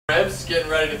ribs, getting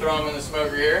ready to throw them in the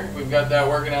smoker here. We've got that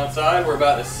working outside. We're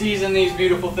about to season these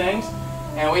beautiful things.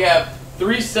 And we have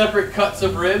 3 separate cuts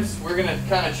of ribs. We're going to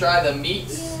kind of try the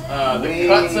meats, the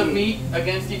cuts of meat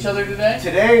against each other today.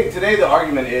 Today the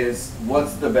argument is,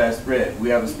 what's the best rib? We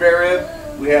have a spare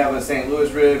rib, we have a St.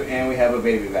 Louis rib, and we have a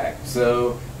baby back.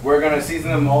 So we're going to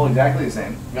season them all exactly the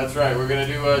same. That's right. We're going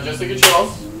to do just like at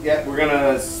Charles. Yeah, we're going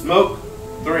to smoke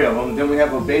 3 of them. Then we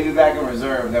have a baby back in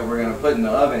reserve that we're going to put in the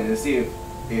oven to see if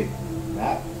it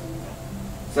matters.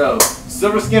 So,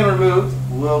 silver skin removed.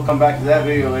 We'll come back to that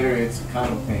video later. It's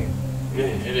kind of a pain.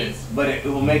 It is. But it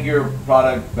will make your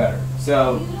product better.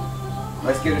 So,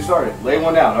 let's get it started. Lay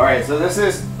one down. Alright, so this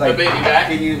is like, the baby back.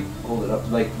 Can you hold it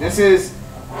up? Like, this is,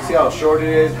 see how short it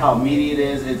is, how meaty it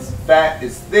is. It's fat,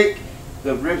 it's thick.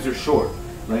 The ribs are short.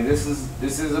 Like, this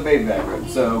is a baby back rib.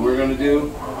 So, we're going to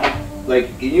do,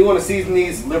 like, you want to season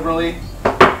these liberally.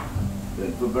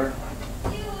 Then flipper.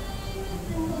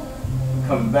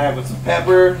 Coming back with some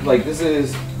pepper. Like, this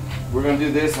is, we're going to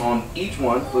do this on each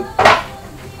one.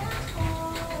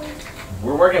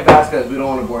 We're working fast because we don't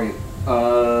want to bore you.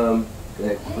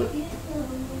 Okay.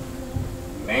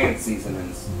 Man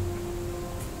seasonings.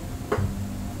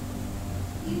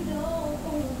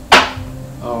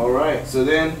 Alright, so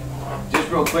then,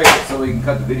 just real quick so we can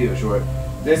cut the video short.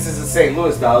 This is a St.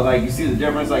 Louis style. Like, you see the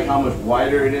difference, like how much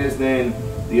wider it is than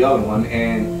the other one.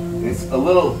 And it's a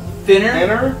little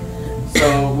thinner.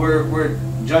 So we're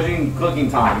judging cooking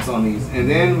times on these. And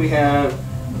then we have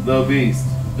the beast.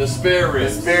 The spare rib.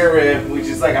 The spare rib, which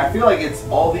is like, I feel like it's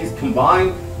all these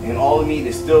combined and all the meat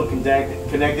is still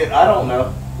connected. I don't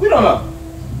know. We don't know.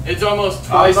 It's almost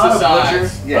twice the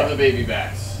size Yeah. of the baby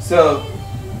backs. So,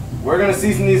 we're going to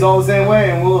season these all the same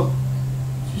way and we'll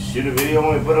shoot a video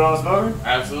when we put it on the smoker.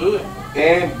 Absolutely.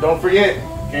 And don't forget,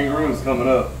 kangaroo's coming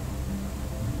up.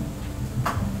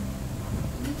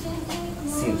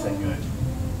 Seems like good.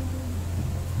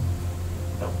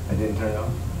 Nope, I didn't turn it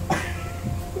on.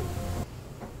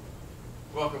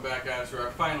 Welcome back, guys, for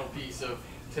our final piece of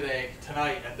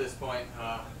tonight at this point.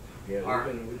 Yeah,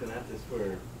 we've been at this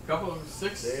for a couple of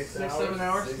 7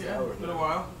 hours. Six Yeah, hours it's been a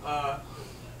now. while.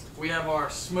 We have our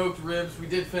smoked ribs. We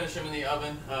did finish them in the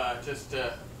oven, just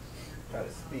to try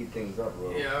to speed things up a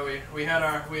little. Yeah, we had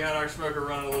our smoker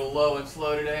running a little low and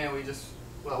slow today, and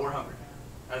we're hungry,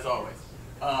 as always.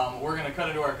 We're gonna cut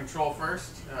into our control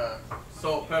first.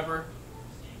 Salt, pepper,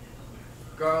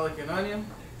 garlic, and onion.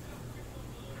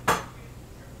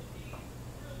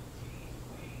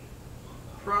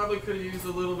 Probably could have used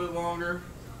a little bit longer,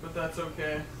 but that's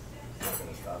okay. It's not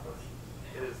going to stop us.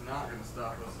 It is not going to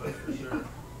stop us, that's for sure.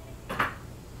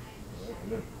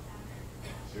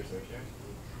 Seriously, okay?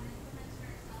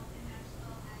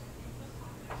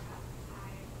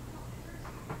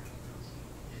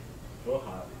 So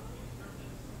hot.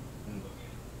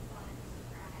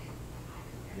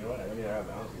 You know what? I mean, I have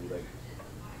to honestly, like,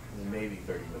 maybe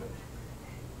 30 minutes.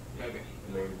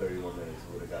 Maybe 30 more minutes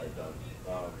would have got it done.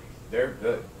 They're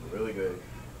good, really good.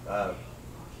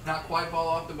 Not quite fall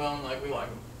off the bone like we like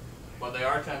them, but they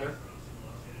are tender.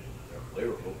 They're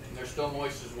flavorful. And they're still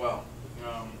moist as well.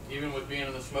 Even with being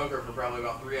in the smoker for probably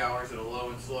about 3 hours at a low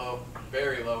and slow,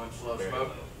 very low and slow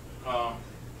smoke,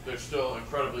 they're still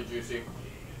incredibly juicy.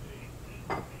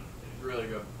 Really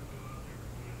good.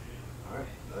 Alright,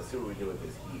 let's see what we do with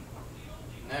this heat.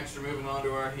 Next, we're moving on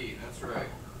to our heat. That's right.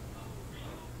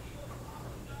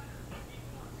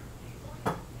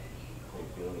 How you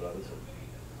feeling about this one?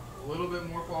 A little bit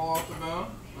more fall off the bone.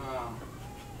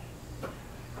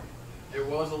 It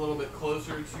was a little bit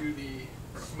closer to the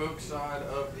smoke side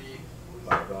of the.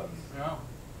 $5. Yeah.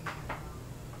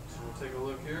 So we'll take a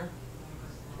look here.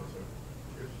 Yes, sir.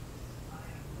 Cheers.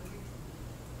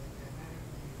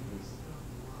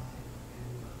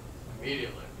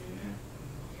 Immediately.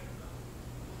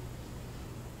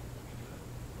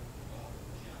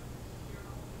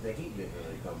 The heat didn't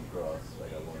really come across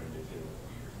like I wanted it to.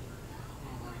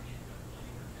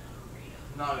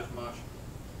 Not as much.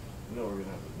 You know what we're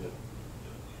gonna have to do?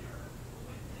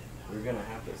 We're gonna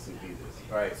have to sous vide this.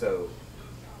 Alright, so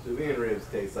sous vide ribs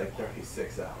takes like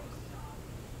 36 hours.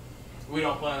 We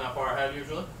don't plan that far ahead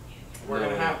usually. We're No.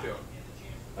 gonna have to.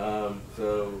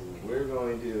 So we're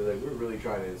going to, like, we're really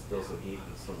trying to instill some heat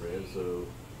in some ribs, so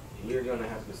we're gonna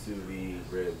have to sous vide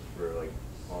ribs for like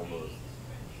almost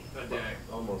A day.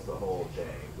 almost a whole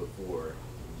day before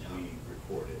we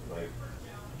record it. Like,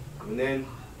 and then,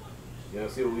 you know,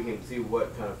 see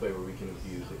what kind of flavor we can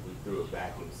infuse if we threw a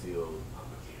vacuum sealed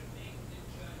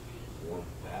warm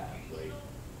bath. Like,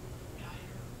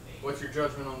 What's your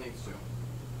judgment on these two?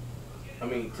 I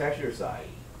mean, texture aside,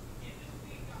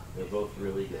 they're both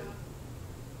really good.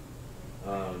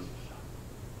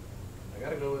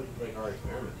 gotta go with like our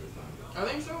experiment this time. I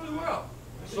think so as well.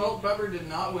 Salt pepper did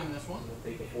not win this one.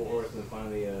 Take the 4 horsemen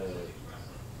finally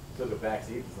took a back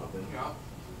seat to something. Yeah.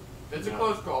 It's a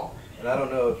close call. And I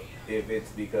don't know if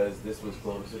it's because this was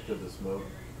closer to the smoke.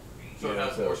 So it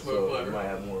has more smoke flavor. It might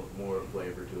have more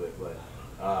flavor to it, but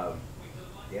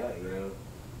yeah, you know,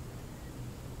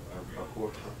 our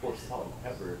poor salt and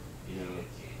pepper, you know,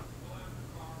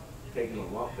 taking a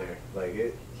lump there. Like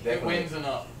it wins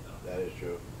enough. That is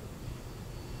true.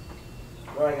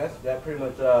 Alright guys, that pretty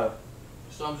much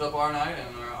sums up our night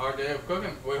and our day of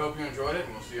cooking. We hope you enjoyed it,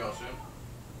 and we'll see y'all soon.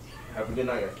 Have a good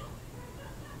night, guys.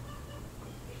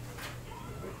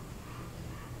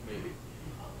 Maybe.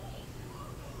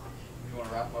 You want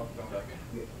to wrap up and come back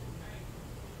in? Yeah.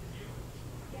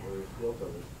 We're still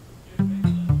covered.